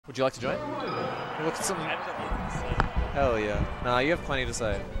Would you like to join? Look at some. Hell yeah. Nah, you have plenty to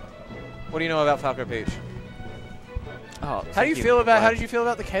say. What do you know about Falco Peach? Oh, how did you feel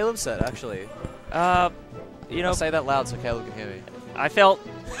about the Caleb set actually? You know, I'll say that loud so Caleb can hear me. I felt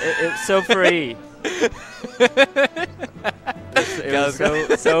it was so free. It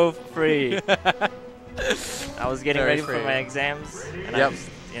was so free. I was getting ready for my exams, and I was,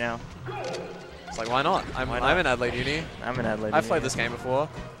 you know. It's like, why not? I'm in Adelaide Uni. I'm in Adelaide. I've played this game before.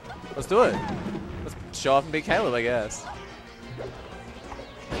 Let's do it. Let's show up and beat Caleb, I guess.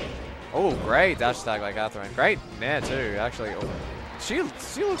 Oh, great dash attack by Katherine. Great nair too, actually. Oh, she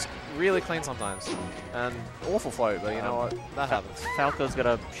looks really clean sometimes, and awful float, but you know what? That happens. Falco's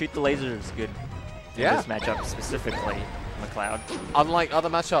gotta shoot the lasers good. Yeah. In this matchup specifically, McLeod. Unlike other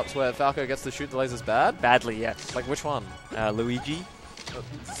matchups where Falco gets to shoot the lasers bad. Badly, yes. Like which one? Luigi.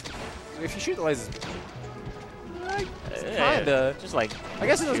 If you shoot the lasers, yeah, kinda. Just like, I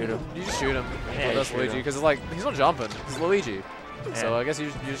guess you just shoot him. Yeah, that's Luigi, because it's like he's not jumping. He's Luigi. Yeah. So I guess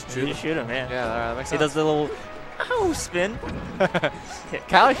you just shoot him. You shoot him, yeah. Yeah, that makes sense. He does the little ow spin.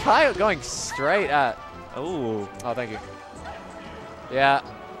 Kai going straight at. Oh. Oh, thank you. Yeah.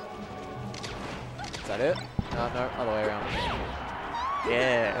 Is that it? No, other way around.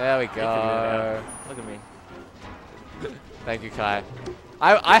 Yeah. There we go. Look at me. Thank you, Kai.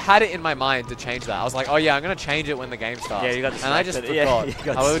 I had it in my mind to change that. I was like, oh yeah, I'm going to change it when the game starts. Yeah, you got and I just forgot.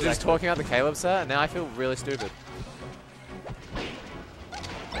 Yeah, I was just talking about the Caleb set, and now I feel really stupid.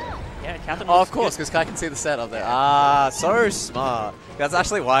 Yeah, Katherine. Oh, of course, because Kai can see the set up there. Ah, so smart. That's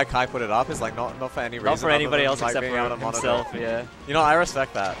actually why Kai put it up. Is like not for any reason. Not for anybody else like except for himself. Yeah. You know, I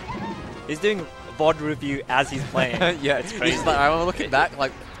respect that. He's doing VOD review as he's playing. Yeah, it's crazy. He's just like, I'm looking back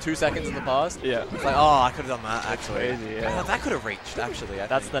like 2 seconds in the past. Yeah. It's like, oh, I could have done that actually. It's crazy, yeah. That could have reached actually.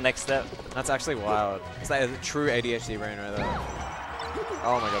 That's the next step. That's actually wild. It's like a true ADHD brain right there.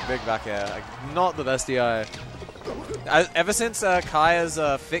 Oh my god, big back air. Like, not the best DI. Ever since Kai has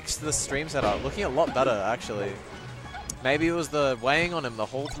fixed the stream setup, looking a lot better actually. Maybe it was the weighing on him the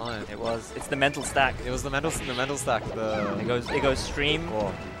whole time. It was. It's the mental stack. It was the mental stack. It goes stream,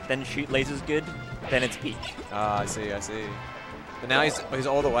 then shoot lasers good, then it's Peach. Ah, I see. But now he's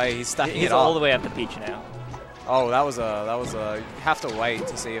all the way. He's stacking it up. He's all the way up to Peach now. Oh, that was a. You have to wait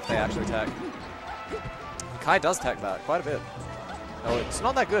to see if they actually tech. Kai does tech that quite a bit. Oh, it's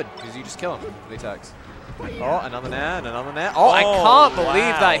not that good because you just kill him if he techs. Oh, another nair and another nair. Oh, I can't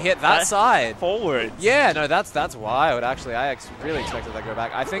believe that hit that side. Forward. Yeah, no, that's wild, actually. I really expected that to go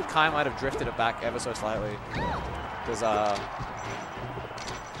back. I think Kai might have drifted it back ever so slightly. Because,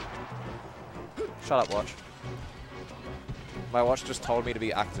 shut up, watch. My watch just told me to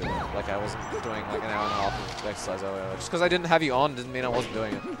be active. Like I wasn't doing like an hour and a half of exercise earlier. Just because I didn't have you on didn't mean I wasn't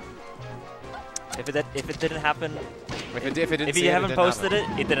doing it. If it didn't happen, if you haven't posted it,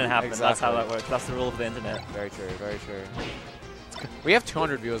 it didn't happen. Exactly. That's how that works. That's the rule of the internet. Very true, very true. We have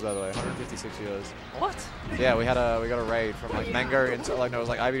 200 viewers, by the way, 156 viewers. What? Yeah, we got a raid from like Mango into like, no, it was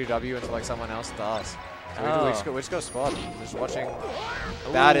like IBDW into like someone else to us. So we just got a spot. Just watching.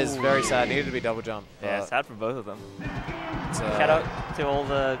 Ooh. That is very sad. Needed to be double jump. Yeah, sad for both of them. Shout out to all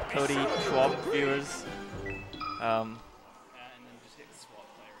the Cody Schwab viewers. And then just hit swap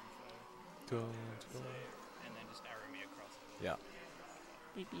player info. And then just arrow me across it. Yeah.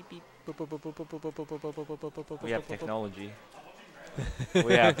 Beep, beep, beep. We have technology.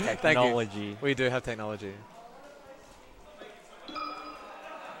 We have technology. We do have technology.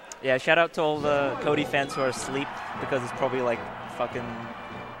 Yeah, shout out to all the Cody fans who are asleep because it's probably like fucking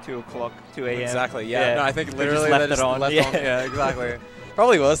 2 o'clock, 2 a.m. Exactly, yeah. No, I think literally they just left it on. Yeah, exactly.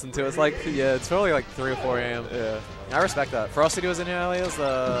 Probably worse than 2. It's like, yeah, it's probably like 3 or 4 a.m. Yeah. I respect that. Frosty was in here earlier as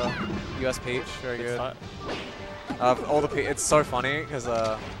the US Peach. Very good. It's so funny because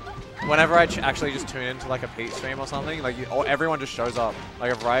whenever I actually just tune into like a Peach stream or something, like everyone just shows up.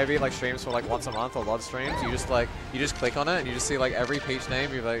 Like if Riot like streams for like once a month or LOD streams, you just click on it and you just see like every Peach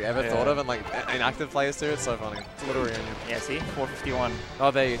name you've like ever thought of and like inactive players too. It's so funny. It's a little reunion. Yeah, see, 451.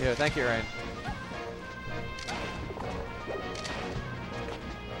 Oh, there you go. Thank you, Rain.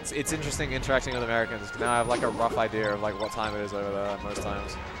 It's interesting interacting with Americans because now I have like a rough idea of like what time it is over there most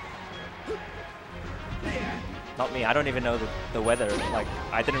times. Not me. I don't even know the weather. Like,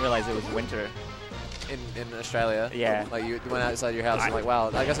 I didn't realize it was winter. In Australia? Yeah. Like, you went outside your house and like,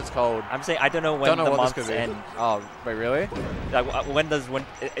 wow, I guess it's cold. I'm saying I don't know when the months end. Oh, wait, really? Like, when does winter...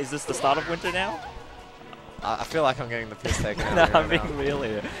 Is this the start of winter now? I feel like I'm getting the piss taken out No, of me I'm right being now.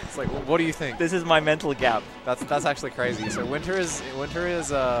 really... It's like, what do you think? This is my mental gap. That's actually crazy. So winter is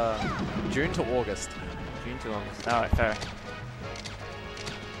June to August. June to August. All right, fair.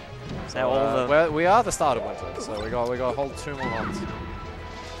 So we are the start of winter, so we got a whole 2 more months.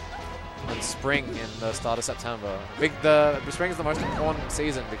 spring in the start of September. The spring is the most important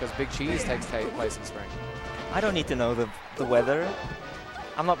season because Big Cheese takes place in spring. I don't need to know the weather.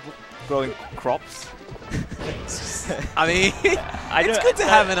 I'm not growing crops. I mean, it's good to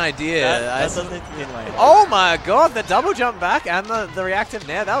have an idea. That doesn't need to be in my head. Oh my god, the double jump back and the reactive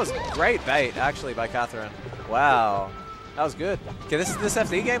nair. That was great bait, actually, by Katherine. Wow. That was good. Okay, this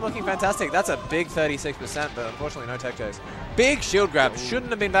FD game looking fantastic. That's a big 36%, but unfortunately no tech chase. Big shield grab. Shouldn't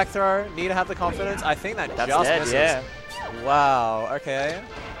have been back throw. Need to have the confidence. I think that's just dead, misses. yeah. Wow, okay.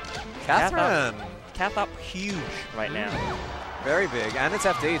 Katherine. Cap up huge right now. Very big, and it's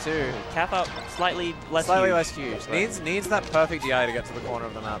FD too. Cap up slightly less huge. Right. Needs that perfect DI to get to the corner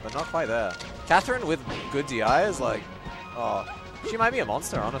of the map, but not quite there. Katherine with good DI is like, oh, she might be a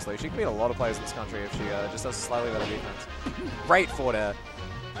monster, honestly. She could beat a lot of players in this country if she just does a slightly better defense. Great forward air.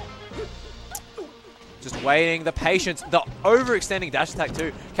 Just waiting, the patience, the overextending dash attack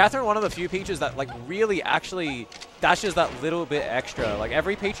too. Katherine, one of the few Peaches that like really actually dashes that little bit extra. Like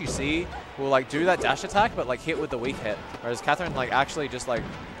every Peach you see will like do that dash attack, but like hit with the weak hit. Whereas Katherine like actually just like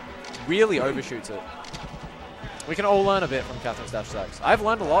really overshoots it. We can all learn a bit from Katherine's dash attacks. I've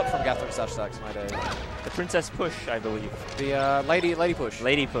learned a lot from Katherine's dash attacks in my day. The Princess Push, I believe. The lady push.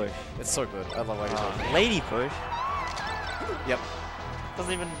 Lady Push. It's so good. I love lady push. Lady Push? Yep.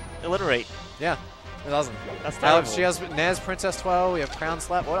 Doesn't even alliterate. Yeah. It doesn't. That's terrible. She has Nair's Princess Twirl. We have Crown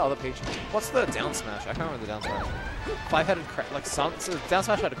Slap. What other Peach? What's the down smash? I can't remember the down smash. Five-headed like some down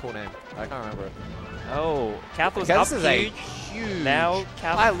smash had a cool name. I can't remember it. Oh, Kath was okay, up this is huge. Huge. Now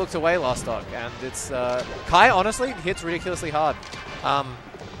Kath. I looked away last stock, and it's Kai. Honestly, hits ridiculously hard.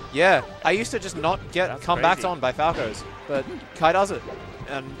 Yeah, I used to just not get come back on by Falcos, but Kai does it,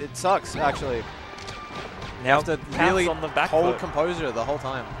 and it sucks actually. Now you have to really on the back hold foot. composure the whole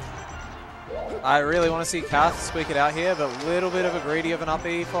time. I really want to see Kath squeak it out here, but a little bit of a greedy of an up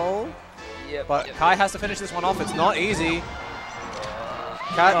E fall. Yep, but Kai has to finish this one off. It's not easy.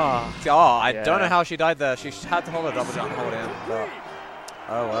 I don't know how she died there. She had to hold a double jump and hold in. But,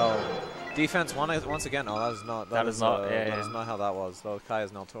 oh well. Defense once again. Oh, that is not. That is not how that was. Though Kai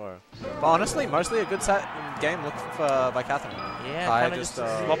is Naltora. But honestly, mostly a good set game looked by Katherine. Yeah, Kai kind of just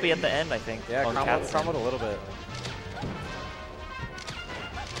sloppy at the end, I think. Yeah, crumbled a little bit.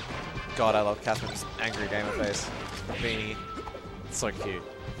 God, I love Katherine's angry gamer face. Beanie. It's so cute.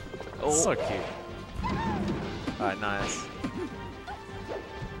 Oh. So cute. Alright, nice.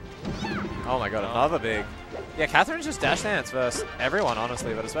 Oh my god, another big. Yeah, Katherine's just dash dance versus everyone,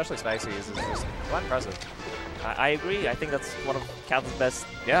 honestly, but especially Spacey's is just quite impressive. I agree. I think that's one of Kath's best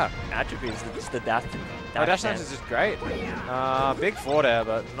attributes, just the dash dance is just great. Big forward air,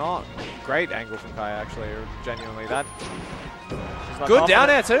 but not great angle from Kai, actually, genuinely. That good down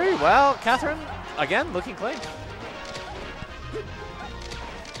air too. Well, Katherine, again, looking clean.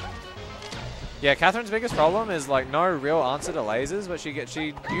 Yeah, Katherine's biggest problem is like no real answer to lasers, but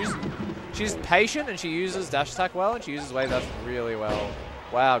she's patient and she uses dash attack well, and she uses wave dash really well.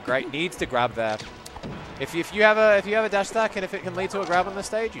 Wow, great. Needs to grab there. If you have a dash attack and if it can lead to a grab on the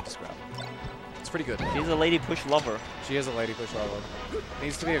stage, you just grab. It's pretty good. She's a lady push lover. She is a lady push lover.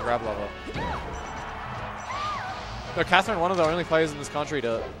 Needs to be a grab lover. No, Katherine, one of the only players in this country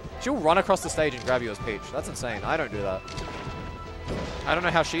she'll run across the stage and grab you as Peach. That's insane. I don't do that. I don't know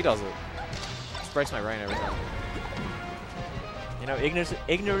how she does it. Just breaks my brain every time. You know,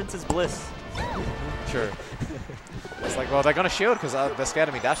 ignorance is bliss. Sure. It's like, well, they're going to shield because they're scared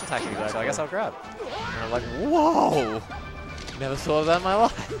of me dash attacking them, so I guess I'll grab. And I'm like, whoa! Never thought of that in my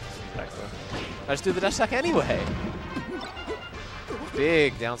life. I just do the dash attack anyway.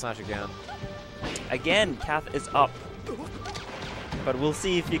 Big down smash again. Again, Kath is up. But we'll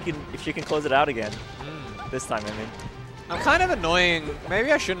see if she can close it out again. This time, I mean. I'm kind of annoying.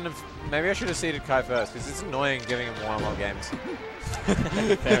 Maybe I should have seeded Kai first, because it's annoying giving him one-on-one games.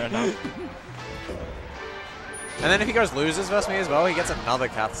 Fair enough. And then if he goes losers versus me as well, he gets another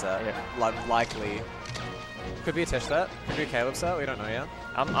Kath set. Yeah. Likely. Could be a Tish set. Could be a Caleb set. We don't know yet.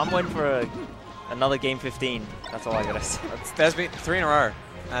 I'm waiting for another game 15. That's all I gotta say. There's been 3 in a row,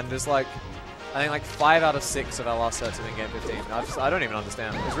 and there's like, I think like 5 out of 6 of our last sets have been game 15. I don't even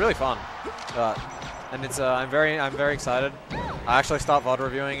understand. It's really fun, and it's I'm very excited. I actually start VOD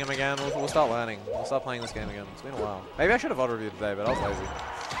reviewing him again. We'll start learning. We'll start playing this game again. It's been a while. Maybe I should have VOD reviewed today, but I was lazy.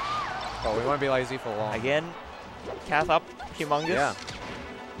 But we won't be lazy for long. Again, Kath up, humongous. Yeah.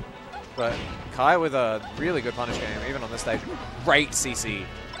 But Kai with a really good punish game, even on this stage. Great CC.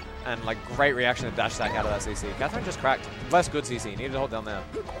 And like great reaction to dash attack out of that CC. Katherine just cracked. Less good CC. Needed to hold down there.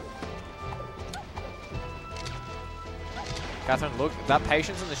 Katherine, look, that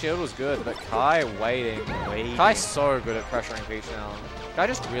patience in the shield was good, but Kai waiting. Kai's so good at pressuring Peach now. Guy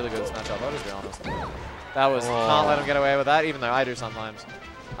just really good at this matchup, I'll just be honest. That was, can't let him get away with that, even though I do sometimes.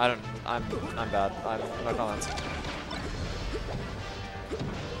 I'm bad. No comments.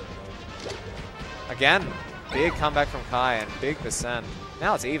 Again, big comeback from Kai and big percent.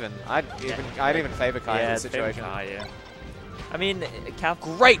 Now it's even. I'd even favor Kai in this situation. Kai, yeah. I mean,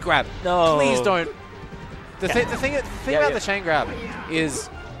 great grab. No. Please don't. The thing about the chain grab is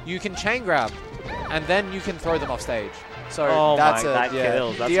you can chain grab and then you can throw them off stage. So that's that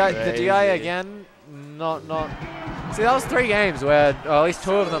kills. That's the DI again, not. See, that was 3 games where at least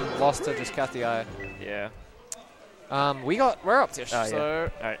 2 of them lost to just Kath DI. Yeah. We're up, Tish. Oh,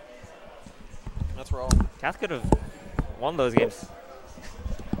 so all right. let's roll. Kath could have won those games.